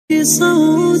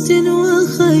بصوت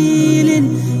وخيل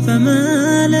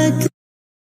فما لك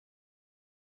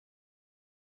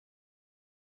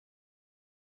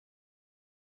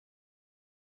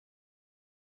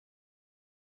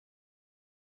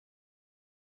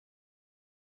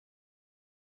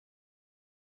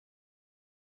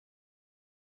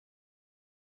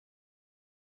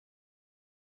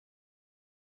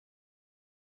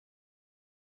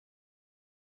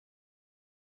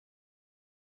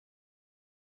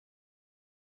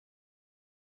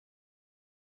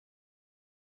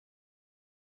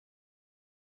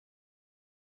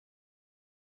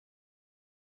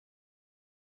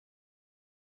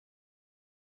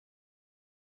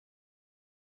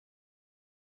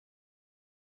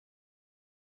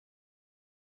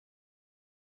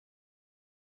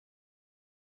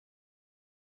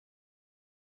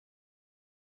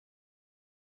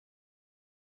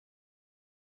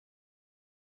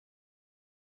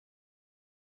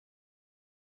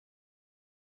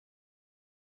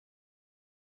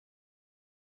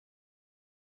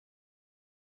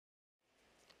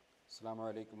അസ്സലാമു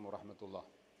അലൈക്കും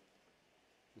വറഹ്മത്തുള്ളാഹി.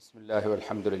 ബിസ്മില്ലാഹി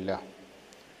വൽഹംദുലില്ലാഹ്.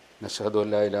 നശ്ഹദു അൻ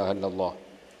ലാ ഇലാഹ ഇല്ലല്ലാഹ്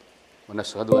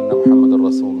വനശ്ഹദു അന്ന മുഹമ്മദർ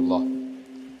റസൂലുള്ളാഹ്.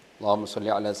 അല്ലാഹുമ്മ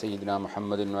സ്വല്ലി അലാ സയ്യിദിനാ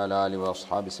മുഹമ്മദിൻ വഅലാ ആലിഹി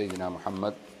വഅസ്ഹാബി സയ്യിദിനാ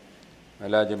മുഹമ്മദ്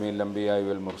വഅലാ ജമീഇൽ അംബിയാഇ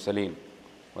വൽ മുർസലീൻ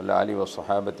വഅലാ ആലിഹി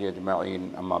വസ്സഹാബത്തി അജ്മഈൻ.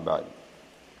 അമ്മാ ബഅദ്.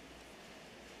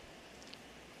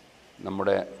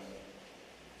 നമ്മുടെ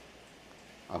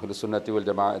അഹ്ലുസുന്നത്തി വൽ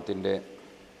ജമാഅത്തിൻ്റെ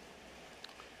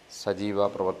സജീവ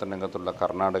പ്രവർത്തന രംഗത്തുള്ള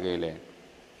കർണാടകയിലെ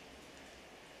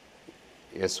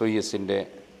SYSൻ്റെ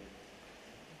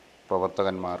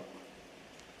പ്രവർത്തകന്മാർ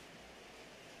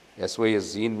SYS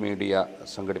സീൻ മീഡിയ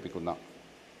സംഘടിപ്പിക്കുന്ന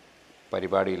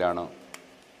പരിപാടിയിലാണ്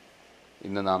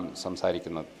ഇന്ന് നാം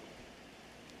സംസാരിക്കുന്നത്.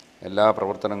 എല്ലാ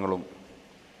പ്രവർത്തനങ്ങളും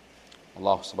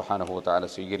അല്ലാഹു സുബ്ഹാനഹു വ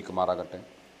തആല സ്വീകരിക്കുമാറാകട്ടെ.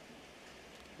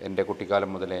 എൻ്റെ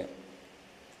കുട്ടിക്കാലം മുതലേ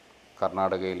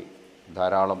കർണാടകയിൽ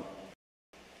ധാരാളം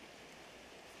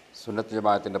സുന്നത്ത്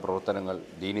ജമാഅത്തിൻ്റെ പ്രവർത്തനങ്ങൾ,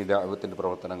 ദീനി ദഅവത്തിൻ്റെ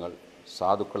പ്രവർത്തനങ്ങൾ,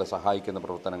 സാധുക്കളെ സഹായിക്കുന്ന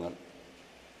പ്രവർത്തനങ്ങൾ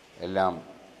എല്ലാം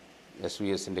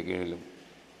SYSൻ്റെ കീഴിലും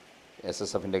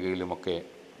SSFൻ്റെ കീഴിലുമൊക്കെ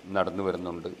നടന്നു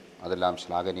വരുന്നുണ്ട്. അതെല്ലാം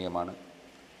ശ്ലാഘനീയമാണ്.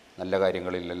 നല്ല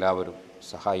കാര്യങ്ങളിൽ എല്ലാവരും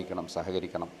സഹായിക്കണം,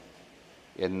 സഹകരിക്കണം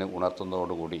എന്ന്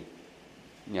ഉണർത്തുന്നതോടുകൂടി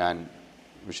ഞാൻ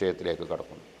വിഷയത്തിലേക്ക്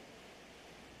കടക്കുന്നു.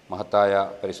 മഹത്തായ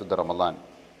പരിശുദ്ധ റമളാൻ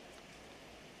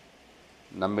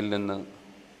നമ്മിൽ നിന്ന്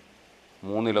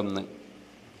മൂന്നിലൊന്ന്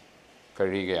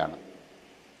കഴിയുകയാണ്.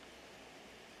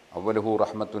 അവലുഹു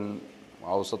റഹ്മത്തുൻ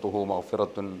ഔസതുഹു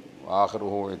മഗ്ഫിറത്തുൻ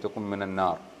ആഖിറുഹു ഇത്ഖും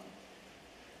മിനന്നാർ.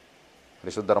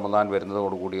 പരിശുദ്ധ റമളാൻ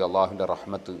വരുന്നതോടുകൂടി അള്ളാഹുവിൻ്റെ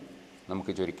റഹ്മത്ത്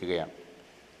നമുക്ക് ചൊരിക്കുകയാണ്.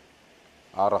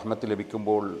 ആ റഹ്മത്ത്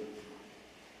ലഭിക്കുമ്പോൾ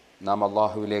നാം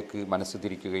അള്ളാഹുവിലേക്ക് മനസ്സ്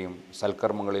തിരിക്കുകയും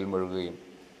സൽക്കർമ്മങ്ങളിൽ മുഴുകുകയും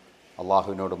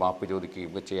അള്ളാഹുവിനോട് മാപ്പ്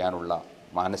ചോദിക്കുകയും ചെയ്യാനുള്ള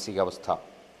മാനസികാവസ്ഥ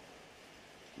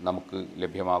നമുക്ക്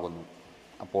ലഭ്യമാകുന്നു.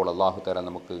 അപ്പോൾ അള്ളാഹു തആല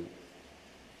നമുക്ക്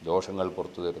ദോഷങ്ങൾ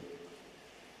പുറത്തു തരും.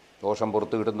 ദോഷം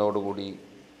പുറത്തു കിട്ടുന്നതോടുകൂടി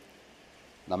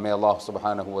നമ്മെ അല്ലാഹു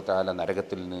സുബ്ഹാനഹു വ തആല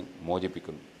നരകത്തിൽ നിന്ന്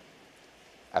മോചിപ്പിക്കുന്നു.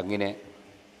 അങ്ങനെ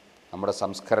നമ്മുടെ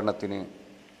സംസ്കരണത്തിന്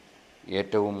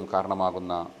ഏറ്റവും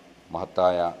കാരണമാകുന്ന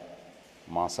മഹത്തായ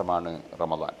മാസമാണ്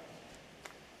റമളാൻ.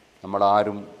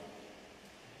 നമ്മളാരും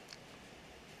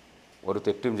ഒരു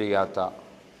തെറ്റും ചെയ്യാത്ത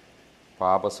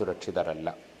പാപസുരക്ഷിതരല്ല.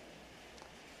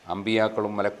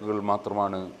 അമ്പിയാക്കളും മലക്കുകളും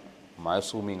മാത്രമാണ്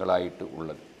മഅസൂമികളായിട്ട്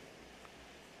ഉള്ളത്.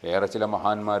 വേറെ ചില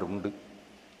മഹാന്മാരുണ്ട്,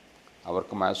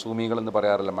 അവർക്ക് മഅസൂമികളെന്ന്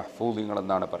പറയാറില്ല,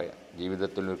 മഹ്ഫൂദിങ്ങളെന്നാണ് പറയുക.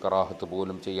 ജീവിതത്തിൽ ഒരു കറാഹത്ത്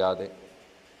പോലും ചെയ്യാതെ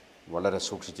വളരെ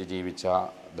സൂക്ഷിച്ച് ജീവിച്ച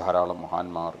ധാരാളം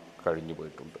മഹാന്മാർ കഴിഞ്ഞു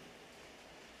പോയിട്ടുണ്ട്.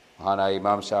 മഹാനായ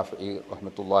ഇമാം ഷാഫിഈ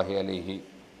റഹ്മത്തുള്ളാഹി അലൈഹി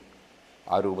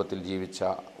ആ രൂപത്തിൽ ജീവിച്ച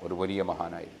ഒരു വലിയ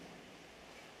മഹാനായിരുന്നു.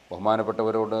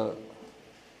 ബഹുമാനപ്പെട്ടവരോട്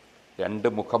രണ്ട്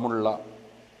മുഖമുള്ള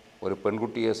ഒരു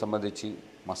പെൺകുട്ടിയെ സംബന്ധിച്ച്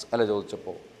മസ്അല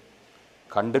ചോദിച്ചപ്പോൾ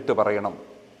കണ്ടിട്ട് പറയണം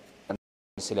എന്ന്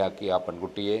മനസ്സിലാക്കി ആ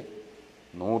പെൺകുട്ടിയെ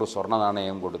 100 സ്വർണ്ണ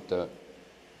നാണയം കൊടുത്ത്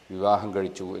വിവാഹം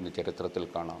കഴിച്ചു എന്ന് ചരിത്രത്തിൽ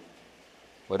കാണാം.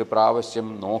 ഒരു പ്രാവശ്യം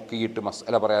നോക്കിയിട്ട്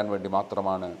മസ്അല പറയാൻ വേണ്ടി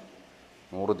മാത്രമാണ്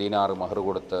 100 ദീനാർ മഹർ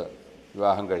കൊടുത്ത്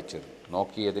വിവാഹം കഴിച്ചത്.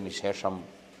 നോക്കിയതിന് ശേഷം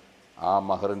ആ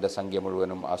മഹറിൻ്റെ സംഖ്യ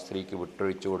മുഴുവനും ആ സ്ത്രീക്ക്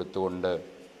വിട്ടൊഴിച്ചു കൊടുത്തുകൊണ്ട്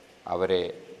അവരെ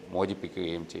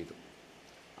മോചിപ്പിക്കുകയും ചെയ്തു.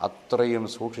 അത്രയും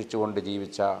സൂക്ഷിച്ചുകൊണ്ട്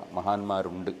ജീവിച്ച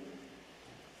മഹാന്മാരുണ്ട്.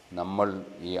 നമ്മൾ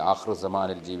ഈ ആഖിർ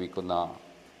സമാനിൽ ജീവിക്കുന്ന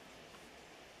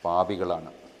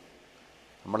പാപികളാണ്.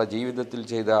 നമ്മുടെ ജീവിതത്തിൽ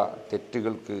ചെയ്ത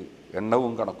തെറ്റുകൾക്ക്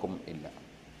എണ്ണവും കണക്കും ഇല്ല.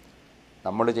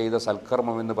 നമ്മൾ ചെയ്ത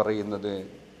സൽക്കർമ്മം എന്ന് പറയുന്നത്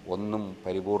ഒന്നും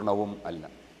പരിപൂർണവും അല്ല.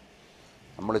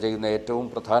 നമ്മൾ ചെയ്യുന്ന ഏറ്റവും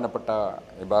പ്രധാനപ്പെട്ട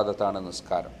ഇബാദത്താണ്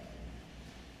നിസ്കാരം.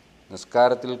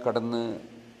 നിസ്കാരത്തിൽ കടന്ന്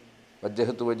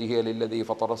വജ്ജഹ്തു വജ്ഹിയ ലില്ലദീ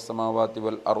ഫത്തറസ് സമാവാതി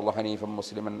വൽ അർള ഹനീഫൻ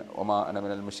മുസ്ലിമൻ വമാ അന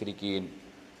മിനൽ മുശ്രിക്കീൻ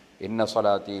ഇന്ന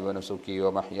സ്വലാത്തി വ നുസുക്കി വ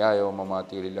മഹ്യായ വ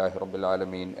മമാതി ലില്ലാഹി റബ്ബിൽ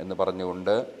ആലമീൻ എന്ന്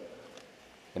പറഞ്ഞുകൊണ്ട്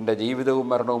എൻ്റെ ജീവിതവും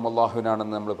മരണവും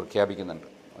അള്ളാഹുവിനാണെന്ന് നമ്മൾ പ്രഖ്യാപിക്കുന്നുണ്ട്.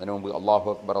 അതിനു മുമ്പ് അള്ളാഹു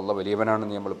അക്ബർ, അള്ളാഹ്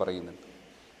വലിയവനാണെന്ന് നമ്മൾ പറയുന്നുണ്ട്.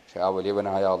 പക്ഷേ ആ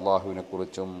വലിയവനായ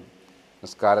അള്ളാഹുവിനെക്കുറിച്ചും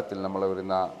നിസ്കാരത്തിൽ നമ്മൾ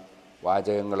വരുന്ന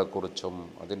വാചകങ്ങളെക്കുറിച്ചും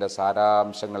അതിൻ്റെ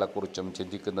സാരാംശങ്ങളെക്കുറിച്ചും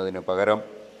ചിന്തിക്കുന്നതിന് പകരം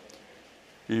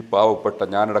ഈ പാവപ്പെട്ട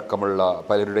ഞാനടക്കമുള്ള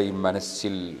പലരുടെയും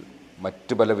മനസ്സിൽ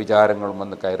മറ്റു പല വിചാരങ്ങളും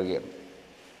വന്ന് കയറുകയാണ്.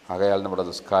 ആകയാൽ നമ്മുടെ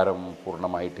നിസ്കാരം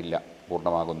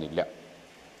പൂർണ്ണമാകുന്നില്ല.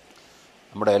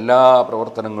 നമ്മുടെ എല്ലാ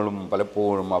പ്രവർത്തനങ്ങളും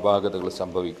പലപ്പോഴും അപാകതകൾ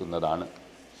സംഭവിക്കുന്നതാണ്.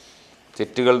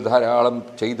 തെറ്റുകൾ ധാരാളം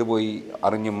ചെയ്തു പോയി,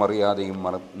 അറിഞ്ഞും അറിയാതെയും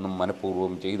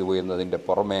മനഃപൂർവ്വം ചെയ്തു പോയി എന്നതിൻ്റെ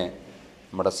പുറമെ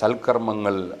നമ്മുടെ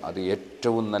സൽക്കർമ്മങ്ങൾ അത്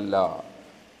ഏറ്റവും നല്ല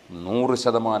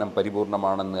 100%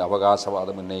 പരിപൂർണമാണെന്ന്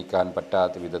അവകാശവാദം ഉന്നയിക്കാൻ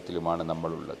പറ്റാത്ത വിധത്തിലുമാണ്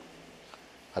നമ്മളുള്ളത്.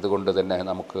 അതുകൊണ്ട് തന്നെ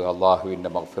നമുക്ക് അള്ളാഹുവിൻ്റെ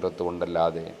മഗ്ഫിറത്ത്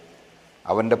കൊണ്ടല്ലാതെ,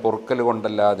 അവൻ്റെ പൊറുക്കൽ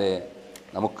കൊണ്ടല്ലാതെ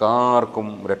നമുക്കാർക്കും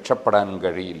രക്ഷപ്പെടാൻ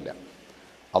കഴിയില്ല.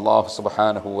 അള്ളാഹു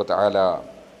സുബ്ഹാനഹു വ തആല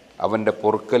അവൻ്റെ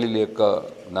പൊറുക്കലിലേക്ക്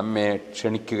നമ്മെ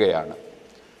ക്ഷണിക്കുകയാണ്.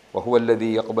 വഹുവല്ലദീ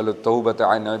യഖ്ബലു തൗബത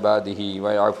അൻ ഇബാദിഹി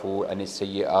വയഅഫു അനിസ്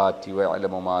സയ്യിആതി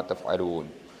വയഅലമു മാ തഫ്അലൂൻ.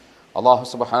 അള്ളാഹു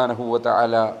സുബ്ഹാനഹു വ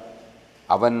തആല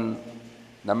അവൻ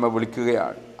നമ്മെ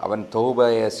വിളിക്കുകയാണ്. അവൻ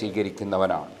തൗബയെ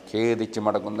സ്വീകരിക്കുന്നവനാണ്. ഖേദിച്ച്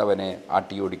മടങ്ങുന്നവനെ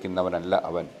ആട്ടിയോടിക്കുന്നവനല്ല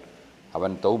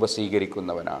അവൻ തൗബ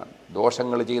സ്വീകരിക്കുന്നവനാണ്.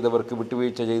 ദോഷങ്ങൾ ചെയ്തവർക്ക്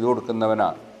വിട്ടുവീഴ്ച ചെയ്തു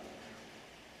കൊടുക്കുന്നവനാണ്.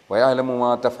 വയഅലമു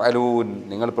മാ തഫ്അലൂൻ,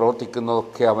 നിങ്ങൾ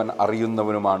പ്രവർത്തിക്കുന്നതൊക്കെ അവൻ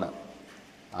അറിയുന്നവനുമാണ്.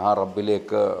 ആ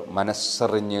റബ്ബിലേക്ക്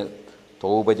മനസ്സറിഞ്ഞ്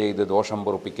തൗബ ചെയ്ത് ദോഷം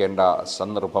പൊറുപ്പിക്കേണ്ട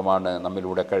സന്ദർഭമാണ്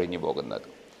നമ്മിലൂടെ കഴിഞ്ഞു പോകുന്നത്.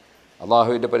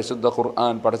 അള്ളാഹുവിൻ്റെ പരിശുദ്ധ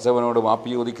ഖുർആൻ പടച്ചവനോട് മാപ്പി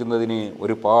ചോദിക്കുന്നതിന്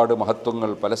ഒരുപാട് മഹത്വങ്ങൾ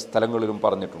പല സ്ഥലങ്ങളിലും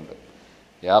പറഞ്ഞിട്ടുണ്ട്.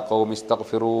 യാ ഖൗമി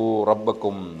ഇസ്തഗ്ഫിറൂ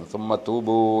റബ്ബക്കും സുമ്മ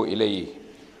തൂബൂ ഇലൈഹി,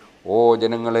 ഓ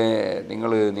ജനങ്ങളെ,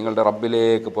 നിങ്ങൾ നിങ്ങളുടെ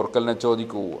റബ്ബിലേക്ക് പൊറുക്കലിനെ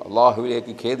ചോദിക്കൂ,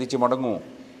 അള്ളാഹുവിലേക്ക് ഖേദിച്ച് മടങ്ങൂ.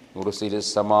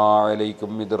 യുർസിലിസ് സമാ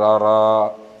അലൈക്കും മിദ്റാറാ,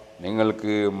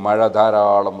 നിങ്ങൾക്ക് മഴ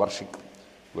ധാരാളം വർഷിക്കും.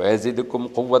 വയസിദുക്കും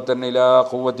ഖുവ്വത്തൻ ഇലാ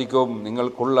ഖുവ്വതിക്കും,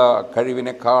 നിങ്ങൾക്കുള്ള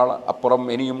കഴിവിനേക്കാൾ അപ്പുറം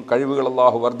ഇനിയും കഴിവുകൾ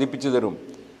അള്ളാഹു വർദ്ധിപ്പിച്ചു തരും.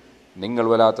 നിങ്ങൾ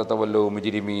വലാത്ത തവല്ലോ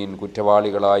മുജ്രിമീൻ,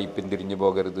 കുറ്റവാളികളായി പിന്തിരിഞ്ഞു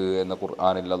പോകരുത് എന്ന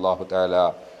ഖുർആനിൽ അല്ലാഹു തആല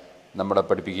നമ്മളെ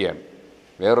പഠിപ്പിക്കുകയാണ്.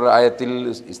 വേറൊരു ആയത്തിൽ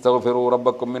ഇസ്തഗ്ഫിറൂ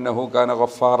റബ്ബക്കും ഇന്നഹു കാന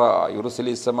ഗഫാറ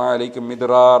യുർസിലിസ് സമാ അലൈക്കും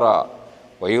മിദ്റാറ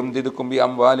വയുംദിദുക്കും ബി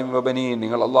അംവാലിൻ വബനീൻ,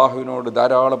 നിങ്ങൾ അള്ളാഹുവിനോട്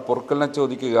ധാരാളം പൊറുക്കലിനെ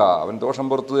ചോദിക്കുക, അവൻ ദോഷം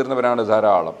പുറത്തു തരുന്നവനാണ്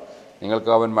ധാരാളം.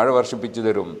 നിങ്ങൾക്ക് അവൻ മഴ വർഷിപ്പിച്ചു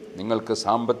തരും, നിങ്ങൾക്ക്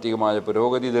സാമ്പത്തികമായ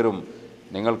പുരോഗതി തരും,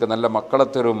 നിങ്ങൾക്ക് നല്ല മക്കളെ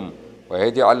തരും.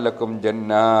 വയജഅൽ ലക്കും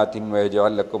ജന്നാത്തിൻ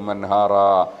വയജഅൽ ലക്കും അൻഹാറ,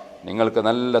 നിങ്ങൾക്ക്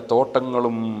നല്ല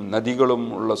തോട്ടങ്ങളും നദികളും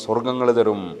ഉള്ള സ്വർഗ്ഗങ്ങൾ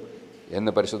തരും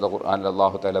എന്ന് പരിശുദ്ധ ഖുർആനിൽ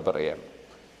അല്ലാഹു തആല പറയാണ്.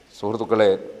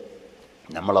 സുഹൃത്തുക്കളെ,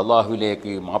 നമ്മൾ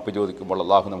അള്ളാഹുവിലേക്ക് മാപ്പ് ചോദിക്കുമ്പോൾ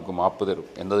അള്ളാഹു നമുക്ക് മാപ്പ് തരും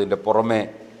എന്നതിൻ്റെ പുറമെ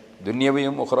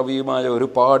ദുന്യവിയും ഉഖ്റവിയുമായ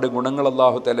ഒരുപാട് ഗുണങ്ങൾ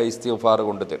അല്ലാഹു തആല ഇസ്തിഗ്ഫാർ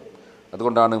കൊണ്ട് തരും.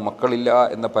 അതുകൊണ്ടാണ് മക്കളില്ല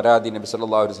എന്ന പരാതി നബി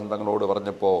സല്ലല്ലാഹു അലൈഹി വസല്ലം തങ്ങളോട്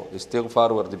പറഞ്ഞപ്പോൾ ഇസ്തിഗ്ഫാർ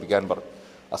വർദ്ധിപ്പിക്കാൻ പറഞ്ഞു.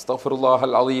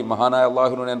 അസ്തഗ്ഫിറുല്ലാഹൽ അദീം, മഹാനായ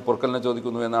അള്ളാഹുവിനോട് ഞാൻ പൊറുക്കലിനെ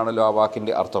ചോദിക്കുന്നു എന്നാണല്ലോ ആ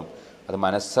വാക്കിൻ്റെ അർത്ഥം. അത്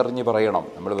മനസ്സറിഞ്ഞ് പറയണം.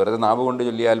 നമ്മൾ വെറുതെ നാവ് കൊണ്ട്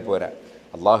ചൊല്ലിയാൽ പോരാ.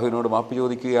 അള്ളാഹുവിനോട് മാപ്പ്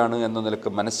ചോദിക്കുകയാണ് എന്ന നിലക്ക്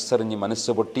മനസ്സറിഞ്ഞ്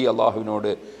മനസ്സ് പൊട്ടി അള്ളാഹുവിനോട്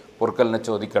പൊറുക്കലിനെ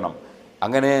ചോദിക്കണം.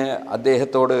 അങ്ങനെ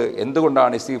അദ്ദേഹത്തോട്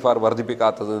എന്തുകൊണ്ടാണ് ഇസ്തിഗ്ഫാർ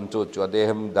വർദ്ധിപ്പിക്കാത്തത് എന്ന് ചോദിച്ചു.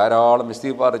 അദ്ദേഹം ധാരാളം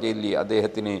ഇസ്തിഗ്ഫാർ ചൊല്ലി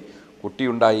അദ്ദേഹത്തിന്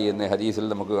കുട്ടിയുണ്ടായി എന്ന് ഹദീസിൽ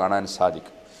നമുക്ക് കാണാൻ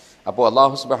സാധിക്കും. അപ്പോൾ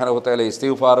അല്ലാഹു സുബ്ഹാനഹു വ തആല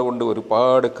ഇസ്തിഗ്ഫാർ കൊണ്ട്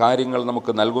ഒരുപാട് കാര്യങ്ങൾ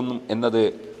നമുക്ക് നൽകുന്നു എന്നത്,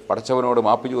 പടച്ചവനോട്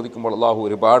മാപ്പ് ചോദിക്കുമ്പോൾ അള്ളാഹു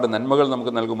ഒരുപാട് നന്മകൾ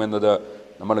നമുക്ക് നൽകുമെന്നത്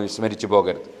നമ്മൾ വിസ്മരിച്ചു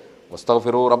പോകരുത്.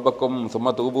 വസ്തഗ്ഫിറൂ റബ്ബക്കും സുമ്മ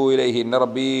തൂബൂ ഇലൈഹി ഇന്ന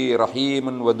റബ്ബീ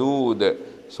റഹീമുൻ വദൂദ്,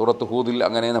 സൂറത്ത് ഹൂദിൽ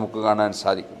അങ്ങനെ നമുക്ക് കാണാൻ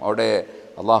സാധിക്കും. അവിടെ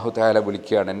അല്ലാഹു തആല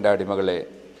വിളിക്കുകയാണ്,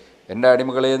 എൻ്റെ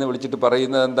അടിമകളെ എന്ന് വിളിച്ചിട്ട്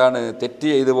പറയുന്നത് എന്താണ്? തെറ്റ്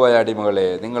ചെയ്തു പോയ അടിമകളെ,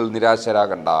 നിങ്ങൾ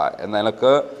നിരാശരാകണ്ട എന്ന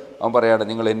നിലക്ക് അവൻ പറയാണ്,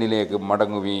 നിങ്ങൾ എന്നിലേക്ക്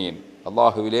മടങ്ങുവീൻ,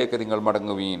 അള്ളാഹുവിലേക്ക് നിങ്ങൾ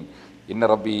മടങ്ങുവീൻ. ഇന്ന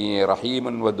റബ്ബീ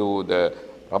റഹീമുൻ വദൂദ്,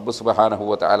 റബ്ബ് സുബ്ഹാനഹു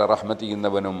വ തആല റഹ്മത്ത്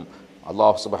ചെയ്യുന്നവനും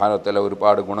അള്ളാഹു സുബ്ഹാനഹു വ തആല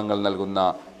ഒരുപാട് ഗുണങ്ങൾ നൽകുന്ന,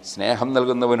 സ്നേഹം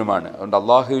നൽകുന്നവനുമാണ്. അതുകൊണ്ട്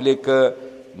അള്ളാഹുവിലേക്ക്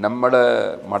നമ്മൾ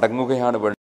മടങ്ങുകയാണ്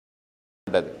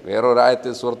വേണ്ടത്. വേറൊരായത്ത്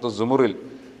സൂറത്ത് സുമറിൽ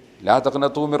ലാ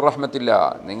തഖ്നതൂ മിർ റഹ്മത്തില്ലാ,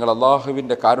 നിങ്ങൾ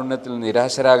അള്ളാഹുവിൻ്റെ കാരുണ്യത്തിൽ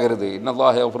നിരാശരാകരുത്.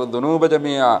 ഇന്നല്ലാഹ യഗ്ഫിറു ദുനൂബ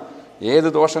ജമീഅ, ഏത്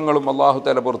ദോഷങ്ങളും അള്ളാഹു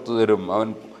തആല പുറത്തു തരും. അവൻ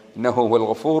ഇന്നഹു ഹുവൽ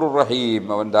ഗഫൂറുർ റഹീം,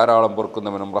 അവൻ ധാരാളം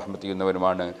പൊറുക്കുന്നവനും റഹ്മത്ത്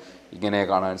ചെയ്യുന്നവനുമാണ്. ഇങ്ങനെ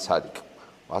കാണാൻ സാധിക്കും.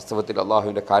 വാസ്തവത്തിൽ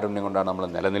അള്ളാഹുവിൻ്റെ കാരുണ്യം കൊണ്ടാണ് നമ്മൾ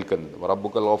നിലനിൽക്കുന്നത്.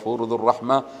 റബ്ബുക്കൽ ഗഫൂറു ദുർ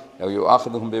റഹ്മ ലൗ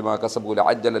യുആഖിദുഹും ബിമാ കസബു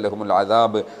ലഅജ്ജല ലഹുമുൽ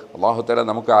അദാബ്. അള്ളാഹു തആല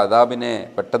നമുക്ക് അദാബിനെ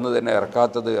പെട്ടെന്ന് തന്നെ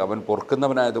ഇറക്കാത്തത് അവൻ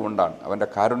പൊറുക്കുന്നവനായതുകൊണ്ടാണ്, അവൻ്റെ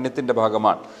കാരുണ്യത്തിൻ്റെ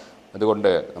ഭാഗമാണ്. അതുകൊണ്ട്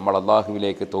നമ്മൾ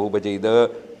അള്ളാഹുവിലേക്ക് തൗബ ചെയ്ത്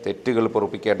തെറ്റുകൾ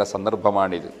പൊറുപ്പിക്കേണ്ട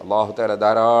സന്ദർഭമാണിത്. അള്ളാഹു തആല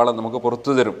ധാരാളം നമുക്ക്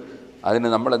പുറത്തു തരും. അതിന്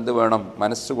നമ്മളെന്ത് വേണം?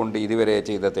 മനസ്സുകൊണ്ട് ഇതുവരെ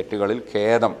ചെയ്ത തെറ്റുകളിൽ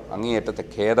ഖേദം, അങ്ങേയറ്റത്തെ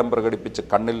ഖേദം പ്രകടിപ്പിച്ച്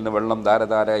കണ്ണിൽ നിന്ന് വെള്ളം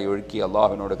ധാരധാരയായി ഒഴുക്കി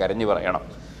അള്ളാഹുവിനോട് കരഞ്ഞു പറയണം.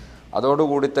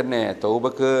 അതോടുകൂടി തന്നെ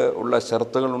തൗബക്ക് ഉള്ള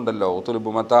ഷർത്തുകളുണ്ടല്ലോ.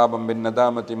 ഉതുലുബു മതാബൻ ബിൻ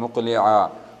നദാമത്തി മുഖ്ലിഅ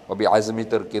വബി അസ്മി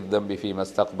തർക്കി ദംബി ഫീ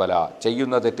മസ്തഖ്ബല.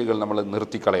 ചെയ്യുന്ന തെറ്റുകൾ നമ്മൾ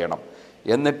നിർത്തിക്കളയണം.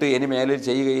 എന്നിട്ട് ഇനി മേലിൽ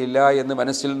ചെയ്യുകയില്ല എന്ന്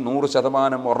മനസ്സിൽ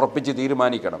 100% ഉറപ്പിച്ച്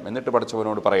തീരുമാനിക്കണം. എന്നിട്ട്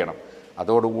പടച്ചവനോട് പറയണം.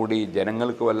 അതോടുകൂടി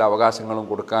ജനങ്ങൾക്ക് വല്ല അവകാശങ്ങളും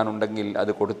കൊടുക്കാനുണ്ടെങ്കിൽ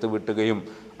അത് കൊടുത്തു വിട്ടുകയും,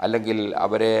 അല്ലെങ്കിൽ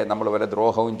അവരെ നമ്മൾ വല്ല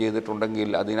ദ്രോഹവും ചെയ്തിട്ടുണ്ടെങ്കിൽ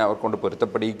അതിനെ അവർ കൊണ്ട്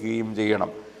പൊരുത്തപ്പെടിക്കുകയും ചെയ്യണം.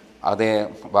 അതേ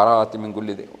ബറാഅത്തി മിൻ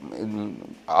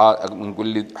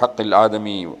കുല്ലി ഹഖിൽ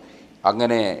ആദമി,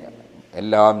 അങ്ങനെ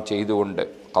എല്ലാം ചെയ്തുകൊണ്ട്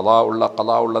ഖളാ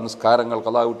ഉള്ള നിസ്കാരങ്ങൾ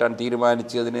ഖളാ വിട്ടാൻ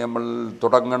തീരുമാനിച്ച് അതിന് നമ്മൾ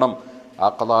തുടങ്ങണം. ആ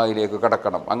ഖളായിലേക്ക്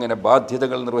കടക്കണം. അങ്ങനെ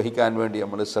ബാധ്യതകൾ നിർവഹിക്കാൻ വേണ്ടി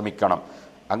നമ്മൾ ശ്രമിക്കണം.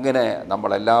 അങ്ങനെ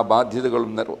നമ്മളെല്ലാ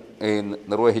ബാധ്യതകളും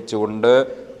നിർവഹിച്ചുകൊണ്ട്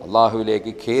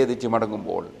അള്ളാഹുവിലേക്ക് ഖേദിച്ച്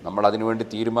മടങ്ങുമ്പോൾ, നമ്മൾ അതിനുവേണ്ടി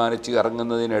തീരുമാനിച്ച്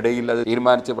ഇറങ്ങുന്നതിനിടയിൽ അത്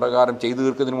തീരുമാനിച്ച പ്രകാരം ചെയ്തു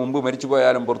തീർക്കുന്നതിന് മുമ്പ് മരിച്ചു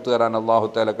പോയാലും പുറത്തു തരാൻ അള്ളാഹു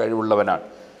തആല കഴിവുള്ളവനാണ്.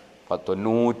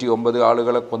 99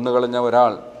 ആളുകളെ കൊന്നുകളഞ്ഞ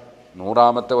ഒരാൾ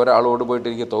 100ാമത്തെ ഒരാളോട് പോയിട്ട്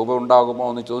എനിക്ക് തൗബ ഉണ്ടാകുമോ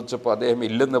എന്ന് ചോദിച്ചപ്പോൾ അദ്ദേഹം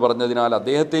ഇല്ലെന്ന് പറഞ്ഞതിനാൽ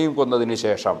അദ്ദേഹത്തെയും കൊന്നതിന്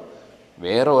ശേഷം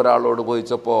വേറെ ഒരാളോട്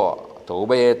ചോദിച്ചപ്പോൾ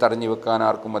തൗബയെ തടഞ്ഞു വെക്കാൻ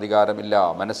ആർക്കും അധികാരമില്ല,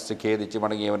 മനസ്സ് ഖേദിച്ച്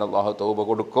മടങ്ങിയവൻ അള്ളാഹു തൗബ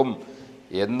കൊടുക്കും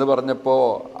എന്ന് പറഞ്ഞപ്പോൾ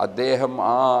അദ്ദേഹം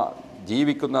ആ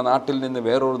ജീവിക്കുന്ന നാട്ടിൽ നിന്ന്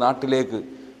വേറൊരു നാട്ടിലേക്ക്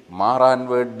മാറാൻ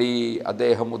വേണ്ടി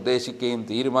അദ്ദേഹം ഉദ്ദേശിക്കുകയും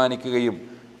തീരുമാനിക്കുകയും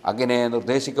അങ്ങനെ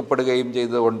നിർദ്ദേശിക്കപ്പെടുകയും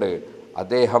ചെയ്തുകൊണ്ട്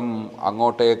അദ്ദേഹം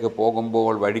അങ്ങോട്ടേക്ക്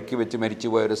പോകുമ്പോൾ വഴിക്ക് വെച്ച്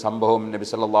മരിച്ചുപോയൊരു സംഭവം നബി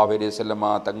സല്ലല്ലാഹു അലൈഹി വസല്ലമ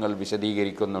തങ്ങൾ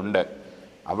വിശദീകരിക്കുന്നുണ്ട്.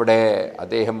 അവിടെ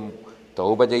അദ്ദേഹം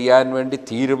തൗബ ചെയ്യാൻ വേണ്ടി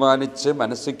തീരുമാനിച്ച്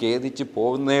മനസ്സ് ഖേദിച്ച്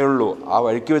പോകുന്നേ ഉള്ളൂ. ആ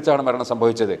വഴിക്ക് വെച്ചാണ് മരണം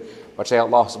സംഭവിച്ചത്. പക്ഷേ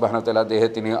അല്ലാഹു സുബ്ഹാനഹു വ തആല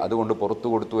അദ്ദേഹത്തിന് അതുകൊണ്ട് പുറത്തു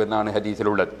കൊടുത്തു എന്നാണ്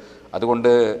ഹദീസിലുള്ളത്.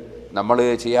 അതുകൊണ്ട് നമ്മൾ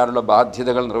ചെയ്യാനുള്ള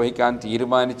ബാധ്യതകൾ നിർവഹിക്കാൻ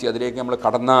തീരുമാനിച്ച് അതിലേക്ക് നമ്മൾ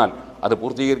കടന്നാൽ അത്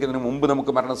പൂർത്തീകരിക്കുന്നതിന് മുമ്പ്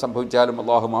നമുക്ക് മരണം സംഭവിച്ചാലും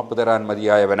അള്ളാഹു മാപ്പ് തരാൻ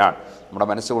മതിയായവനാണ്. നമ്മുടെ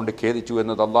മനസ്സുകൊണ്ട് ഖേദിച്ചു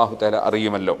എന്നത് അല്ലാഹു തആല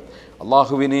അറിയുമല്ലോ.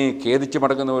 അള്ളാഹുവിന് ഖേദിച്ച്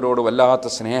മടങ്ങുന്നവരോട് വല്ലാത്ത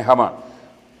സ്നേഹമാണ്.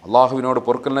 അള്ളാഹുവിനോട്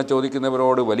പൊറുക്കലിനെ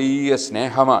ചോദിക്കുന്നവരോട് വലിയ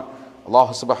സ്നേഹമാണ്.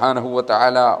 അല്ലാഹു സുബ്ഹാനഹു വ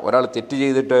തആല ഒരാൾ തെറ്റ്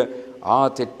ചെയ്തിട്ട് ആ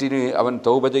തെറ്റിന് അവൻ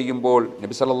തൗബ ചെയ്യുമ്പോൾ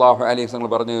നബി സല്ലല്ലാഹു അലൈഹി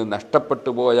വസല്ലം പറഞ്ഞു,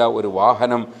 നഷ്ടപ്പെട്ടു പോയ ഒരു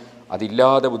വാഹനം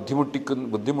അതില്ലാതെ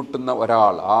ബുദ്ധിമുട്ടുന്ന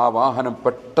ഒരാൾ, ആ വാഹനം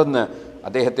പെട്ടെന്ന്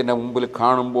അദ്ദേഹത്തിൻ്റെ മുമ്പിൽ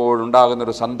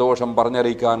കാണുമ്പോഴുണ്ടാകുന്നൊരു സന്തോഷം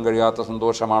പറഞ്ഞറിയിക്കാൻ കഴിയാത്ത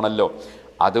സന്തോഷമാണല്ലോ.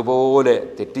 അതുപോലെ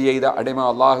തെറ്റ് ചെയ്ത അടിമ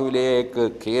അള്ളാഹുവിലേക്ക്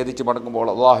ഖേദിച്ച് മടങ്ങുമ്പോൾ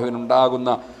അള്ളാഹുവിനുണ്ടാകുന്ന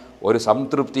ഒരു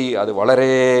സംതൃപ്തി അത് വളരെ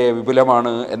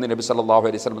വിപുലമാണ് എന്ന് നബി സല്ലല്ലാഹു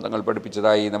അലൈഹി വസല്ലം തങ്ങൾ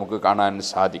പഠിപ്പിച്ചതായി നമുക്ക് കാണാൻ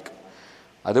സാധിക്കും.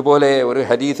 അതുപോലെ ഒരു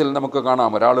ഹദീസിൽ നമുക്ക്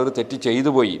കാണാം, ഒരാളൊരു തെറ്റ്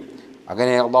ചെയ്തു പോയി,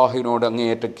 അങ്ങനെ അള്ളാഹുവിനോട്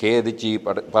അങ്ങേയറ്റം ഖേദിച്ച്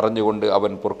പറഞ്ഞുകൊണ്ട്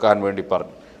അവൻ പൊറുക്കാൻ വേണ്ടി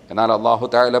പറഞ്ഞു. എന്നാൽ അല്ലാഹു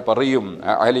തആല പറയും,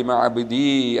 അലിമ അബ്ദി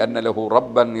അന്ന ലഹു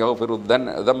റബ്ബൻ യഗ്ഫിറു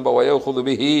ദംബ വയഖുദു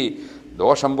ബിഹി,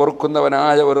 ദോഷം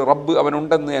പൊറുക്കുന്നവനായ ഒരു റബ്ബ്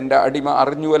അവനുണ്ടെന്ന് എൻ്റെ അടിമ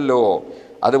അറിഞ്ഞുവല്ലോ.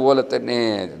 അതുപോലെ തന്നെ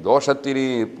ദോഷത്തിന്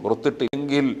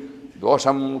പുറത്തിട്ടെങ്കിൽ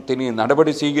ദോഷത്തിന്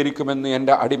നടപടി സ്വീകരിക്കുമെന്ന്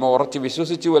എൻ്റെ അടിമ ഉറച്ച്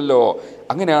വിശ്വസിച്ചുവല്ലോ.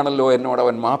 അങ്ങനെയാണല്ലോ എന്നോട്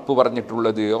അവൻ മാപ്പ്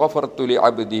പറഞ്ഞിട്ടുള്ളത്. ഗഫർതു ലി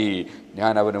അബ്ദി,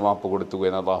 ഞാൻ അവന് മാപ്പ് കൊടുത്തു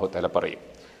എന്ന് അല്ലാഹു തആല പറയും.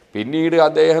 പിന്നീട്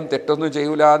അദ്ദേഹം തെറ്റൊന്നും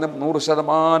ചെയ്യൂലാന്ന്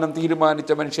 100%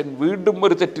 തീരുമാനിച്ച മനുഷ്യൻ വീണ്ടും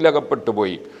ഒരു തെറ്റിലകപ്പെട്ടു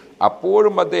പോയി.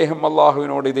 അപ്പോഴും അദ്ദേഹം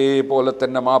അള്ളാഹുവിനോട് ഇതേപോലെ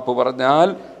തന്നെ മാപ്പ് പറഞ്ഞാൽ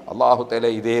അള്ളാഹു തആല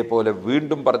ഇതേപോലെ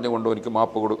വീണ്ടും പറഞ്ഞുകൊണ്ട്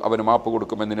അവന് മാപ്പ്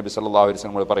കൊടുക്കുമെന്ന് നബി സല്ലല്ലാഹു അലൈഹി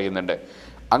വസല്ലം പറയുന്നുണ്ട്.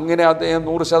 അങ്ങനെ അദ്ദേഹം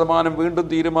 100% വീണ്ടും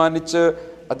തീരുമാനിച്ച്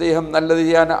അദ്ദേഹം നല്ലത്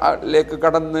ചെയ്യാനിലേക്ക്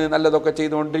കടന്ന് നല്ലതൊക്കെ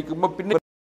ചെയ്തുകൊണ്ടിരിക്കുമ്പോൾ പിന്നെ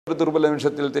ഒരു ദുർബല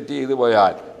നിമിഷത്തിൽ തെറ്റ് ചെയ്തു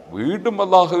പോയാൽ വീണ്ടും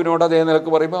അള്ളാഹുവിനോട് അതേ നിലക്ക്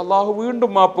പറയുമ്പോൾ അള്ളാഹു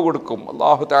വീണ്ടും മാപ്പ് കൊടുക്കും.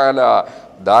 അള്ളാഹു തആല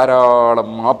ധാരാളം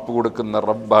മാപ്പ് കൊടുക്കുന്ന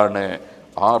റബ്ബാണ്.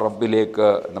 ആ റബ്ബിലേക്ക്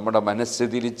നമ്മുടെ മനസ്സ്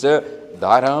തിരിച്ച്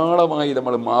ധാരാളമായി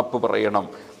നമ്മൾ മാപ്പ് പറയണം.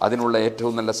 അതിനുള്ള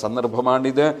ഏറ്റവും നല്ല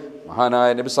സന്ദർഭമാണിത്. മഹാനായ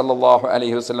നബി സല്ലല്ലാഹു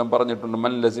അലൈഹി വസല്ലം പറഞ്ഞിട്ടുണ്ട്,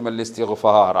 മൻ ലസിമൽ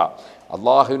ഇസ്തിഗ്ഫാറ,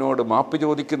 അള്ളാഹുവിനോട് മാപ്പ്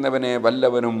ചോദിക്കുന്നവനെ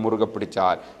വല്ലവനും മുറുകെ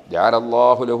പിടിച്ചാൽ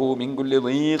ജഅലല്ലാഹു ലഹു മിൻ കുല്ലി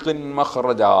ദീഖിൻ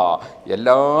മഖ്റജ,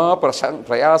 എല്ലാ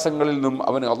പ്രയാസങ്ങളിൽ നിന്നും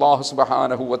അവന് അല്ലാഹു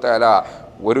സുബ്ഹാനഹു വ തആല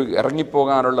ഒരു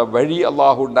ഇറങ്ങിപ്പോകാനുള്ള വഴി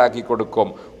അള്ളാഹു ഉണ്ടാക്കി കൊടുക്കും.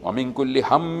 വമിൻ കുല്ലി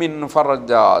ഹമ്മിൻ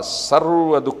ഫറജ,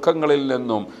 സർവ്വ ദുഃഖങ്ങളിൽ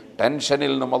നിന്നും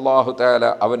ടെൻഷനിൽ നിന്നും അല്ലാഹു തആല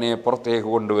അവനെ പുറത്തേക്ക്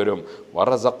കൊണ്ടുവരും.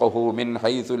 വറസഖഹു മിൻ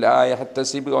ഹൈസു ലാ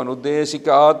യഹ്തസിബ്, അവൻ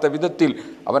ഉദ്ദേശിക്കാത്ത വിധത്തിൽ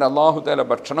അവൻ അല്ലാഹു തആല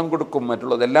ഭക്ഷണം കൊടുക്കും,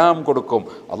 മറ്റുള്ളതെല്ലാം കൊടുക്കും.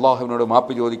 അള്ളാഹുവിനോട്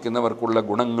മാപ്പ് ചോദിക്കുന്നവർക്കുള്ള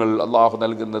ഗുണങ്ങൾ അള്ളാഹു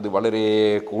നൽകുന്നത് വളരെ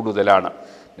കൂടുതലാണ്.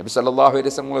 നബി സല്ലല്ലാഹു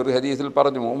അലൈഹി വസല്ലം ഒരു ഹദീസിൽ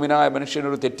പറഞ്ഞു, മുഅ്മിനായ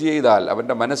മനുഷ്യനൊരു തെറ്റ് ചെയ്താൽ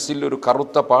അവൻ്റെ മനസ്സിൽ ഒരു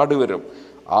കറുത്ത പാട് വരും.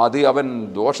 അത് അവൻ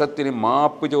ദോഷത്തിന്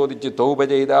മാപ്പ് ചോദിച്ച് തൗബ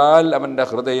ചെയ്താൽ അവൻ്റെ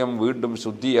ഹൃദയം വീണ്ടും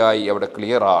ശുദ്ധിയായി അവിടെ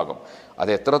ക്ലിയറാകും.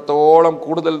 അത് എത്രത്തോളം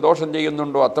കൂടുതൽ ദോഷം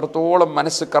ചെയ്യുന്നുണ്ടോ അത്രത്തോളം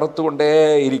മനസ്സ്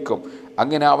കറുത്തുകൊണ്ടേയിരിക്കും.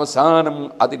 അങ്ങനെ അവസാനം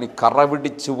അതിന്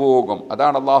കറപിടിച്ചു പോകും.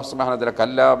 അതാണ് അല്ലാഹു സുബ്ഹാനഹു വ തആല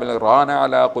കല്ലാ ബൽ റാന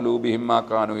അലാ ഖുലൂബിഹിം മാ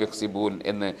കാനൂ യക്സിബൂൻ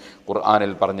എന്ന്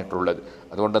ഖുർആനിൽ പറഞ്ഞിട്ടുള്ളത്.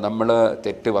 അതുകൊണ്ട് നമ്മൾ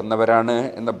തെറ്റ് വന്നവരാണ്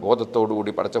എന്ന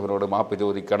ബോധത്തോടുകൂടി പടച്ചവനോട് മാപ്പ്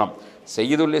ചോദിക്കണം.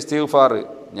 സയ്യിദുൽ ഇസ്തിഗ്ഫാർ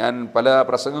ഞാൻ പല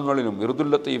പ്രസംഗങ്ങളിലും ഇർദുൽ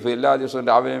ലത്തീഫ് എല്ലാ ദിവസവും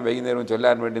രാവിലെയും വൈകുന്നേരവും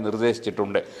ചൊല്ലാൻ വേണ്ടി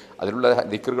നിർദ്ദേശിച്ചിട്ടുണ്ട്. അതിലുള്ള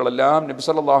ദിക്റുകളെല്ലാം നബി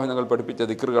സല്ലല്ലാഹു അലൈഹി വസല്ലം പഠിപ്പിച്ച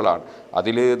ദിക്റുകളാണ്.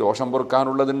 അതിൽ ദോഷം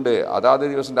പൊറുക്കാനുള്ളതുണ്ട്. അതാത്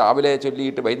ദിവസം രാവിലെ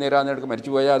ചൊല്ലിയിട്ട് വൈകുന്നേരം നേരത്ത്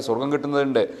മരിച്ചു പോയാൽ സ്വർഗം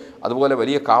കിട്ടുന്നതുണ്ട്. അതുപോലെ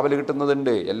വലിയ കാവൽ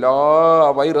കിട്ടുന്നതുണ്ട്. എല്ലാ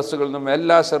വൈറസുകളിൽ നിന്നും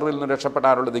എല്ലാ ഷർറിൽ നിന്നും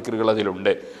രക്ഷപ്പെടാനുള്ള ദിക്റുകൾ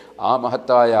അതിലുണ്ട്. ആ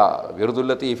മഹത്തായ ഇർദുൽ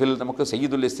ലത്തീഫിൽ നമുക്ക്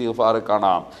സയ്യിദുൽ ഇസ്തിഗ്ഫാർ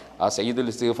കാണാം. ആ സയ്യിദുൽ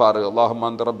ഇസ്തിഗ്ഫാർ അല്ലാഹുമ്മ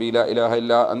അൻത റബ്ബി ലാ ഇലാഹ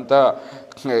ഇല്ലാ അൻത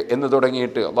എന്ന്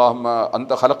തുടങ്ങിയിട്ട് അല്ലാഹുമ്മ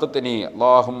അൻത ഖലഖ്തനി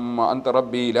അല്ലാഹുമ്മ അൻത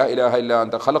റബ്ബി ലാ ഇലാഹ ഇല്ലാ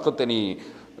അൻത ഖലഖ്തനി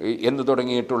എന്ന്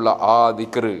തുടങ്ങിയിട്ടുള്ള ആ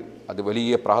ദിക്ർ അത്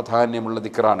വലിയ പ്രാധാന്യമുള്ള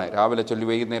ദിക്റാണ്. രാവിലെ ചൊല്ലി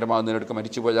വൈകുന്നേരമാകുന്നതിനടുക്ക്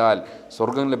മരിച്ചുപോയാൽ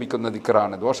സ്വർഗം ലഭിക്കുന്ന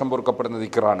ദിക്റാണ്, ദോഷം പൊറുക്കപ്പെടുന്ന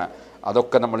ദിക്റാണ്.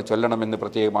 അതൊക്കെ നമ്മൾ ചൊല്ലണമെന്ന്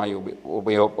പ്രത്യേകമായി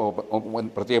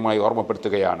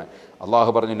ഓർമ്മപ്പെടുത്തുകയാണ്. അള്ളാഹു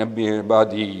പറഞ്ഞു, നബി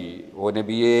ഇബാദി, ഓ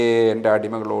നബിയേ എൻ്റെ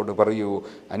അടിമകളോട് പറയൂ,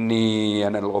 അന്നീ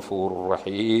അനൽ ഗഫൂർ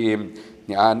റഹീം,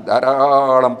 ഞാൻ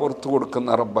ധാരാളം പുറത്തു കൊടുക്കുന്ന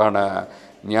റബ്ബാണ്,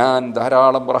 ഞാൻ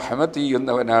ധാരാളം റഹ്മത്ത്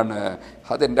ചെയ്യുന്നവനാണ്.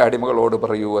 അതെൻ്റെ അടിമകളോട്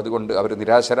പറയൂ. അതുകൊണ്ട് അവർ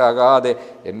നിരാശരാകാതെ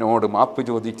എന്നോട് മാപ്പ്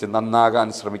ചോദിച്ച് നന്നാകാൻ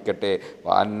ശ്രമിക്കട്ടെ.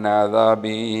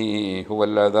 വഅന്നദാബി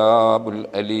ഹുവൽ അദാബുൽ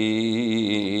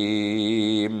അലീം,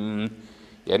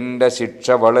 എൻ്റെ ശിക്ഷ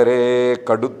വളരെ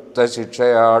കടുത്ത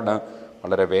ശിക്ഷയാണ്,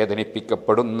 വളരെ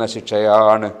വേദനിപ്പിക്കപ്പെടുന്ന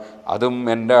ശിക്ഷയാണ്. അതും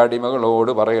എൻ്റെ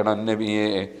അടിമകളോട് പറയണം നബിയേ.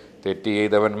 തെറ്റ്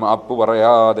ചെയ്തവൻ മാപ്പ്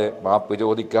പറയാതെ, മാപ്പ്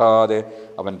ചോദിക്കാതെ,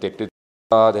 അവൻ തെറ്റ്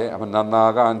അവൻ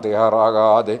നന്നാകാൻ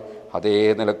തയ്യാറാകാതെ അതേ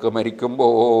നിലക്ക്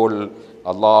മരിക്കുമ്പോൾ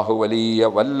അള്ളാഹു വലിയ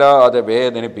വല്ലാതെ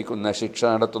വേദനിപ്പിക്കുന്ന ശിക്ഷ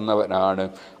നടത്തുന്നവനാണ്.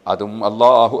 അതും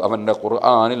അള്ളാഹു അവൻ്റെ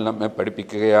ഖുർആനിൽ നമ്മെ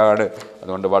പഠിപ്പിക്കുകയാണ്.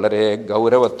 അതുകൊണ്ട് വളരെ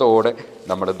ഗൗരവത്തോടെ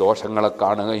നമ്മൾ ദോഷങ്ങളെ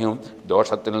കാണുകയും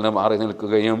ദോഷത്തിൽ നിന്ന് മാറി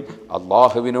നിൽക്കുകയും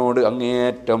അള്ളാഹുവിനോട്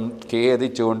അങ്ങേയറ്റം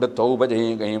ഖേദിച്ചുകൊണ്ട് തൗബ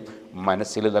ചെയ്യുകയും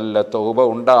മനസ്സിൽ നല്ല തൗബ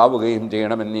ഉണ്ടാവുകയും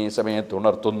ചെയ്യണമെന്ന് ഈ സമയത്ത്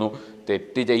ഉണർത്തുന്നു.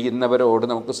 തെറ്റ് ചെയ്യുന്നവരോട്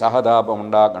നമുക്ക് സഹതാപം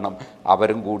ഉണ്ടാകണം.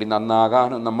 അവരും കൂടി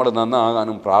നന്നാകാനും നമ്മൾ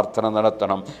നന്നാകാനും പ്രാർത്ഥന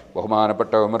നടത്തണം.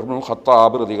 ബഹുമാനപ്പെട്ട ഉമർ ഇബ്നുൽ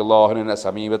ഖത്താബ് റളിയല്ലാഹു അൻഹുവിന്റെ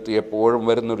സമീപത്ത് എപ്പോഴും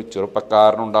വരുന്നൊരു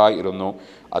ചെറുപ്പക്കാരനുണ്ടായിരുന്നു.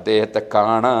 അദ്ദേഹത്തെ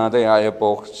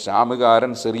കാണാതെയായപ്പോൾ,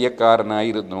 ഷാമുകാരൻ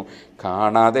സിറിയക്കാരനായിരുന്നു,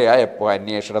 കാണാതെയായപ്പോൾ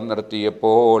അന്വേഷണം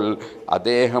നടത്തിയപ്പോൾ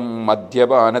അദ്ദേഹം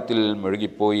മദ്യപാനത്തിൽ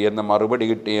മുഴുകിപ്പോയി എന്ന മറുപടി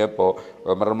കിട്ടിയപ്പോൾ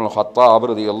ഉമർ ഇബ്നുൽ ഖത്താബ്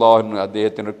റളിയല്ലാഹു അൻഹു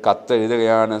അദ്ദേഹത്തിന്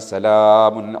കത്തെഴുതുകയാണ്,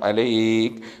 സലാമുൻ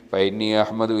അലൈക് ഫഇന്നി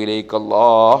അഹ്മദു ഇലൈക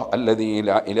അല്ലാഹ് അല്ലദീ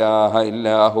ലാ ഇലാഹ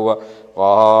ഇല്ലാ ഹുവ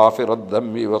ഗാഫിറദ്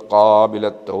ദംബി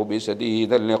വഖാബിലത് തൗബി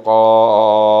ശദീദൽ ഇഖാബ്.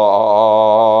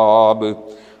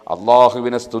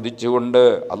 അള്ളാഹുവിനെ സ്തുതിച്ചുകൊണ്ട്,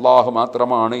 അള്ളാഹു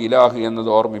മാത്രമാണ് ഇലാഹ് എന്നത്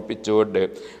ഓർമ്മിപ്പിച്ചുകൊണ്ട്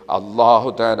അള്ളാഹു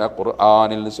തആല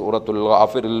ഖുർആനിൽ സൂറത്തുൽ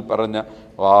ഗാഫിറിൽ പറഞ്ഞ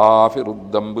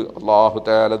ഗാഫിറുദ്ദംബ്, അള്ളാഹു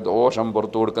തആല ദോഷം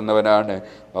പുറത്തു കൊടുക്കുന്നവനാണ്,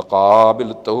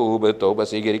 വഖാബിൽ തൗബ, തൗബ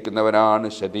സ്വീകരിക്കുന്നവനാണ്,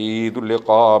 ശദീദുൽ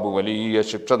ഇഖാബ്, വലിയ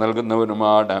ശിക്ഷ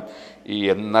നൽകുന്നവനുമാണ്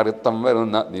എന്നർത്ഥം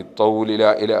വരുന്ന നിത്തൗലി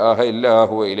ലാ ഇലാഹ ഇല്ലാ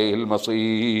ഹുവ ഇലൈഹിൽ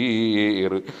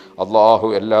മസീർ. അള്ളാഹു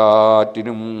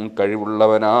എല്ലാറ്റിനും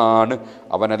കഴിവുള്ളവനാണ്,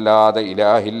 അവനല്ലാതെ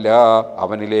ഇലാഹില്ല,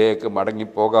 അവനിലേക്ക്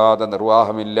മടങ്ങിപ്പോകാതെ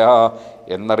നിർവാഹമില്ല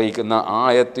എന്നറിയിക്കുന്ന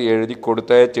ആയത്ത് എഴുതി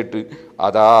കൊടുത്തയച്ചിട്ട്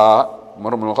അതാ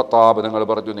ഉമർ ഇബ്നുൽ ഖത്താബ് നിങ്ങൾ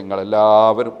പറഞ്ഞു,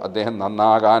 നിങ്ങളെല്ലാവരും അദ്ദേഹം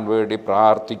നന്നാകാൻ വേണ്ടി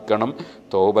പ്രാർത്ഥിക്കണം,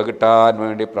 തൗബ കിട്ടാൻ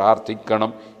വേണ്ടി പ്രാർത്ഥിക്കണം.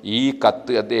 ഈ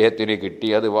കത്ത് അദ്ദേഹത്തിന്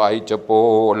കിട്ടിയത്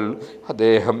വായിച്ചപ്പോൾ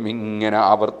അദ്ദേഹം ഇങ്ങനെ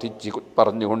ആവർത്തിച്ച്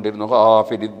പറഞ്ഞുകൊണ്ടിരുന്നു,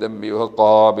 ഗാഫിരിദ് ദംബി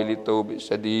വഖാബിലി തൗബി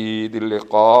ശദീദിൽ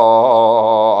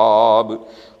ഇഖാബ്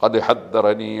ഖദ്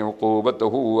ഹദ്ദറനി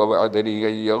ഉഖൂബതഹു വവഅദനി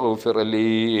അൻ യഗ്ഫിറ ലീ.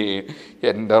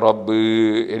 എൻ്റെ റബ്ബ്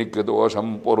എനിക്ക് ദോഷം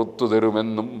പുറത്തു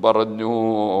തരുമെന്നും പറഞ്ഞു,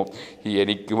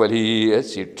 എനിക്ക് വലിയ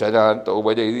ശിക്ഷ ഞാൻ തൗബ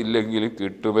ചെയ്തില്ലെങ്കിൽ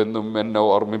കിട്ടുമെന്നും എന്നെ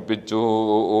ഓർമ്മിപ്പിച്ചു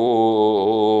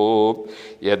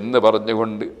എന്ന്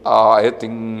പറഞ്ഞുകൊണ്ട്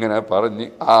ആയത്തിങ്ങനെ പറഞ്ഞ്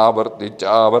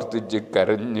ആവർത്തിച്ച്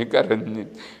കരഞ്ഞ്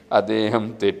അദ്ദേഹം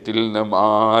തെറ്റിൽ നിന്ന്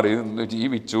മാറി നിന്ന്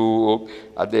ജീവിച്ചു.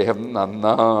 അദ്ദേഹം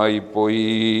നന്നായിപ്പോയി.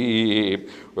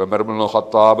 ഉമർ ഇബ്നുൽ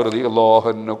ഖത്താബ് റളിയല്ലാഹു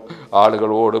അൻഹു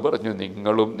ആളുകളോട് പറഞ്ഞു,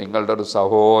 നിങ്ങളും നിങ്ങളുടെ ഒരു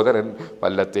സഹോദരൻ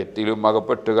വല്ല തെറ്റിലും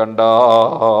അകപ്പെട്ട്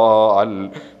കണ്ടാൽ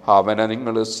അവനെ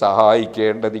നിങ്ങൾ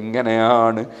സഹായിക്കേണ്ടത്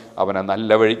ഇങ്ങനെയാണ്, അവനെ നല്ല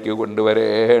വഴിക്ക്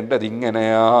കൊണ്ടുവരേണ്ടത്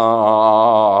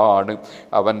ഇങ്ങനെയാണ്.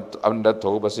 അവൻ്റെ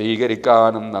തൗബ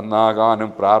സ്വീകരിക്കാനും നന്നാകാനും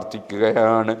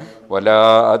പ്രാർത്ഥിക്കുകയാണ്. വലാ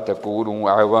തകൂനു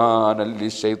അവാനൽ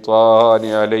ലിശൈത്വാനി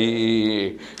അലൈഹി,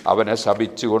 അവനെ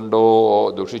ശപിച്ചുകൊണ്ടോ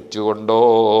ദുഷിച്ചുകൊണ്ടോ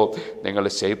നിങ്ങൾ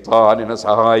ശൈത്താനിനെ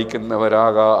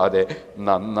സഹായിക്കുന്നവരാകാതെ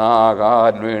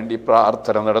നന്നാകാൻ വേണ്ടി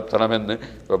പ്രാർത്ഥന നടത്തണമെന്ന്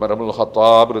ഉമർ ഇബ്നുൽ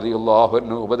ഖത്താബ് റളിയല്ലാഹു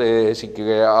അൻഹു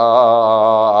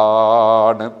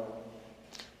ഉപദേശിക്കുകയാണ്.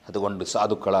 അതുകൊണ്ട്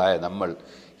സാധുക്കളായ നമ്മൾ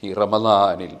ഈ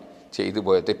റമളാനിൽ ചെയ്തു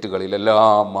പോയ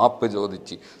തെറ്റുകളിലെല്ലാം മാപ്പ്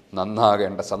ചോദിച്ച്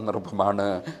നന്നാകേണ്ട സന്ദർഭമാണ്.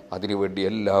 അതിനുവേണ്ടി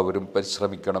എല്ലാവരും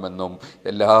പരിശ്രമിക്കണമെന്നും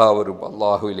എല്ലാവരും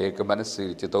അള്ളാഹുവിലേക്ക്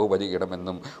മനസ്സുവെച്ച് തൗബ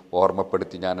ചെയ്യണമെന്നും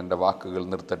ഓർമ്മപ്പെടുത്തി ഞാൻ എൻ്റെ വാക്കുകൾ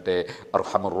നിർത്തട്ടെ.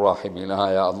 അർഹമർ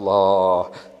റഹീമീനായ അല്ലാഹ്,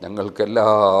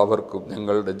 ഞങ്ങൾക്കെല്ലാവർക്കും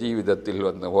ഞങ്ങളുടെ ജീവിതത്തിൽ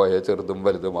വന്നുപോയ ചെറുതും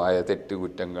വലുതുമായ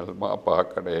തെറ്റുകുറ്റങ്ങൾ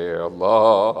മാപ്പാക്കണേ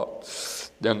അല്ലാഹ്.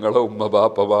 ഞങ്ങളെ ഉമ്മ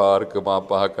ബാപ്പമാർക്ക്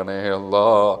മാപ്പാക്കണേ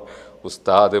അല്ലാഹ്.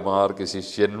 ഉസ്താദുമാർക്ക്,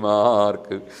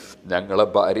 ശിഷ്യന്മാർക്ക്, ഞങ്ങളെ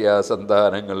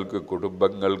ഭാര്യാസന്താനങ്ങൾക്ക്,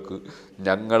 കുടുംബങ്ങൾക്ക്,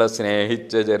 ഞങ്ങളെ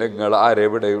സ്നേഹിച്ച ജനങ്ങൾ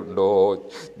ആരെവിടെയുണ്ടോ,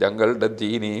 ഞങ്ങളുടെ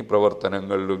ദീനീ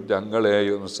പ്രവർത്തനങ്ങളിലും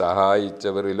ഞങ്ങളെയും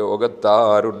സഹായിച്ചവർ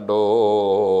ലോകത്താരുണ്ടോ,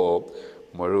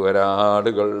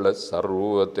 മുഴുവനാളുകളുടെ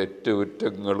സർവ്വ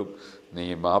തെറ്റുകുറ്റങ്ങളും നീ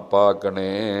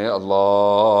മാപ്പാക്കണേ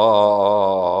അല്ലാഹ്.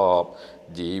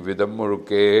 ജീവിതം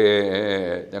മുഴുക്കെ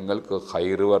ഞങ്ങൾക്ക്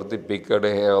ഖൈറ്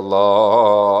വർദ്ധിപ്പിക്കണേ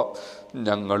അല്ലാഹ്.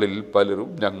 ഞങ്ങളിൽ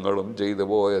പലരും ഞങ്ങളും ചെയ്തു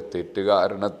പോയ തെറ്റ്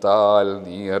കാരണത്താൽ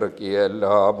നീ ഇറക്കിയ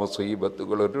എല്ലാ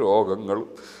മുസീബത്തുകളും രോഗങ്ങളും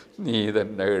നീ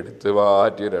തന്നെ എടുത്തു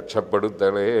മാറ്റി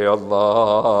രക്ഷപ്പെടുത്തണേ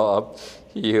അല്ലാഹ്.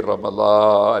 ഈ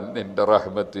റമളാൻ നിൻ്റെ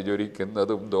റഹ്മത്ത്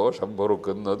ചൊരിക്കുന്നതും ദോഷം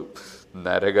പൊറുക്കുന്നതും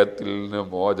നരകത്തിൽ നിന്ന്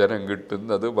മോചനം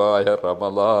കിട്ടുന്നതുമായ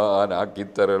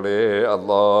റമളാനാക്കിത്തരണേ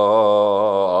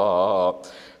അല്ലാഹ്.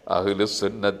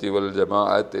 അഹ്ലുസുന്നത്തി വൽ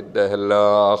ജമാഅത്തിൻ്റെ എല്ലാ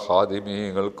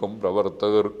ഖാദിമീങ്ങൾക്കും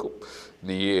പ്രവർത്തകർക്കും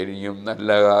നീ ഇനിയും നല്ല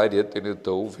കാര്യത്തിന്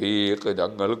തൗഫീഖ്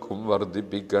ഞങ്ങൾക്കും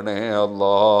വർദ്ധിപ്പിക്കണേ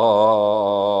അല്ലാഹ്.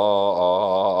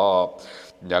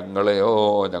 ഞങ്ങളെയോ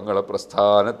ഞങ്ങളെ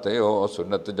പ്രസ്ഥാനത്തെയോ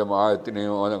സുന്നത്ത്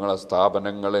ജമാഅത്തിനെയോ ഞങ്ങളെ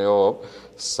സ്ഥാപനങ്ങളെയോ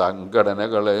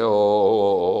സംഘടനകളെയോ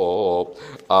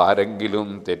ആരെങ്കിലും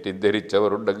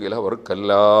തെറ്റിദ്ധരിച്ചവരുണ്ടെങ്കിൽ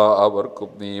അവർക്കെല്ലാവർക്കും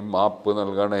നീ മാപ്പ്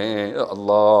നൽകണേ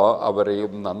അല്ലാഹ്.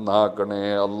 അവരെയും നന്നാക്കണേ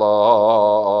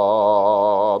അല്ലാഹ്.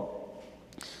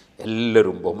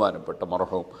 എല്ലാവരും ബഹുമാനപ്പെട്ട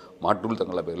മർഹൂം മാട്ടൂൽ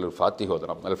തങ്ങളുടെ പേരിൽ ഫാത്തിഹ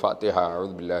ഓതണം. അൽ ഫാത്തിഹ.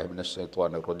 അഊദു ബില്ലാഹി മിനശ്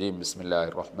ശൈത്വാനിർ റജീം.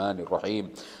 ബിസ്മില്ലാഹിർ റഹ്മാനിർ റഹീം.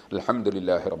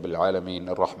 അൽഹംദുലില്ലാഹി റബ്ബിൽ ആലമീൻ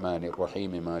അർറഹ്മാനിർ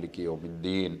റഹീം മാലികി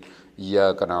യൗമിദ്ദീൻ.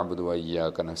 ഇയ്യാക നഅ്ബുദു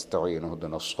വഇയ്യാക നസ്തഈൻ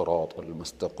ഇഹ്ദിനസ് സിറാത്തൽ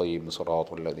മുസ്തഖീം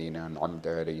സിറാത്തൽ ലദീന അൻഅംത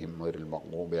അലൈഹിം ഗൈറിൽ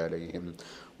മഗ്ദൂബി അലൈഹിം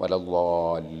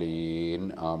വലദ്ദാല്ലീൻ.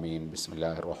 ആമീൻ.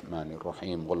 ബിസ്മില്ലാഹിർ റഹ്മാനിർ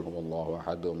റഹീം. ഖുൽ ഹുവല്ലാഹു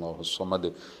അഹദ് അല്ലാഹുസ് സമദ്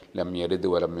ലം യലിദ്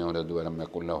വലം യൂലദ് വലം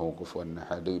യകുൽ ലഹു കുഫുവൻ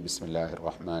അഹദ്. ബിസ്മില്ലാഹിർ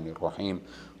റഹ്മാനിർ റഹീം.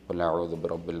 قل أعوذ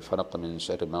برب الفلق من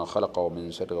شر ما خلق ومن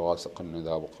شر غاسق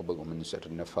إذا وقب ومن شر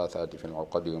النفاثات في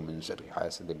العقد ومن شر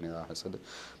حاسد إذا حسد.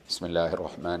 بسم الله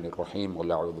الرحمن الرحيم. قل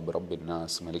أعوذ برب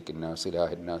الناس ملك الناس إله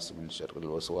الناس من شر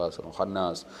الوسواس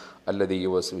الخناس الذي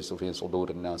يوسوس في صدور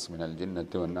الناس من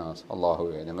الجنة والناس. അള്ളാഹു,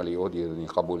 ഞങ്ങൾ ഈ ഓതിയത് നീ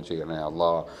കബൂൽ ചെയ്യണേ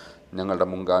അള്ളാഹ്. ഞങ്ങളുടെ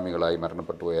മുൻഗാമികളായി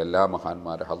മരണപ്പെട്ടു പോയ എല്ലാ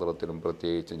മഹാന്മാരെ ഹദ്റത്തിലും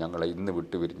പ്രത്യേകിച്ച് ഞങ്ങളെ ഇന്ന്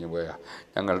വിട്ടുപിരിഞ്ഞു പോയ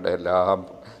ഞങ്ങളുടെ എല്ലാ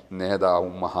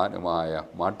നേതാവും മഹാനുമായ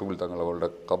മാട്ടൂൽ തങ്ങളുടെ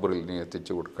ഖബറിൽ നീ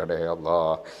എത്തിച്ചു കൊടുക്കണേ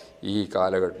അല്ലാഹ്. ഈ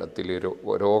കാലഘട്ടത്തിൽ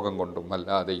രോഗം കൊണ്ടും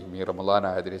അല്ലാതെയും ഈ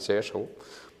റമളാനായതിനു ശേഷവും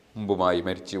മുമ്പുമായി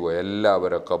മരിച്ചുപോയ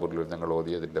എല്ലാവരും ഖബറിലും ഞങ്ങൾ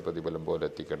ഓതിയതിൻ്റെ പ്രതിഫലം പോലെ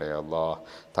എത്തിക്കണേ അല്ലാഹ്.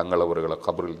 തങ്ങളവറുകളെ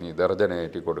ഖബറിൽ നീ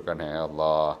ദർജനയേറ്റി കൊടുക്കണേ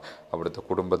അല്ലാഹ്. അവിടുത്തെ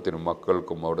കുടുംബത്തിനും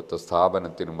മക്കൾക്കും അവിടുത്തെ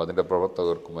സ്ഥാപനത്തിനും അതിൻ്റെ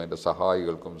പ്രവർത്തകർക്കും അതിൻ്റെ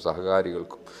സഹായികൾക്കും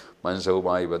സഹകാരികൾക്കും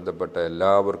മനുഷ്യവുമായി ബന്ധപ്പെട്ട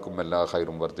എല്ലാവർക്കും എല്ലാ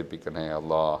ഖൈറും വർദ്ധിപ്പിക്കണേ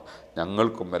അല്ലാഹ്.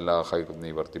 ഞങ്ങൾക്കും എല്ലാ ഖൈറും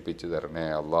നീ വർദ്ധിപ്പിച്ചു തരണേ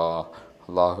അല്ലാഹ്.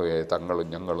 അള്ളാഹുവെ, തങ്ങളും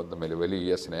ഞങ്ങളും തമ്മിൽ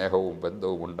വലിയ സ്നേഹവും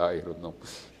ബന്ധവും ഉണ്ടായിരുന്നു.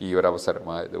 ഈ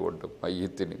ഒരവസരമായതുകൊണ്ട്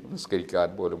മയ്യത്തിന് നിസ്കരിക്കാൻ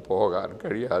പോലും പോകാൻ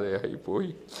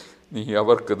കഴിയാതെയായിപ്പോയി. നീ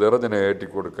അവർക്ക് ദർജനയേറ്റി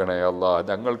കൊടുക്കണേ അല്ലാഹ്.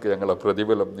 ഞങ്ങൾക്ക് ഞങ്ങളെ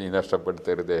പ്രതിഫലം നീ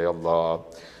നഷ്ടപ്പെടുത്തരുതേ അല്ലാഹ്.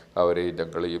 അവരെയും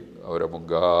ഞങ്ങളെയും അവരെ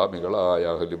മുൻഗാമികളായ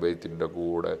അഹ്ലു ബൈത്തിൻ്റെ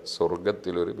കൂടെ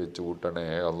സ്വർഗത്തിൽ ഒരുമിച്ച് കൂട്ടണേ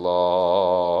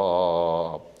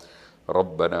അല്ലാഹ്.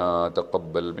 ربنا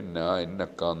تقبل منا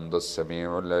إنك أنت السميع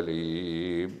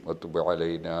العليم وتب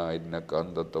علينا إنك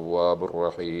أنت التواب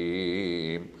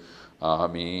الرحيم.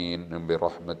 آمين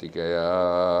برحمتك يا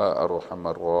أرحم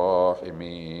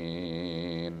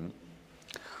الراحمين.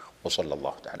 وصلى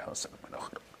الله تعالى وسلم على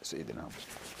خير سيدنا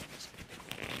محمد.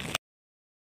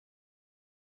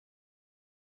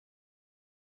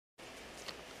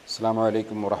 السلام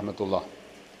عليكم ورحمة الله.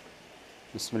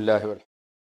 بسم الله والحمد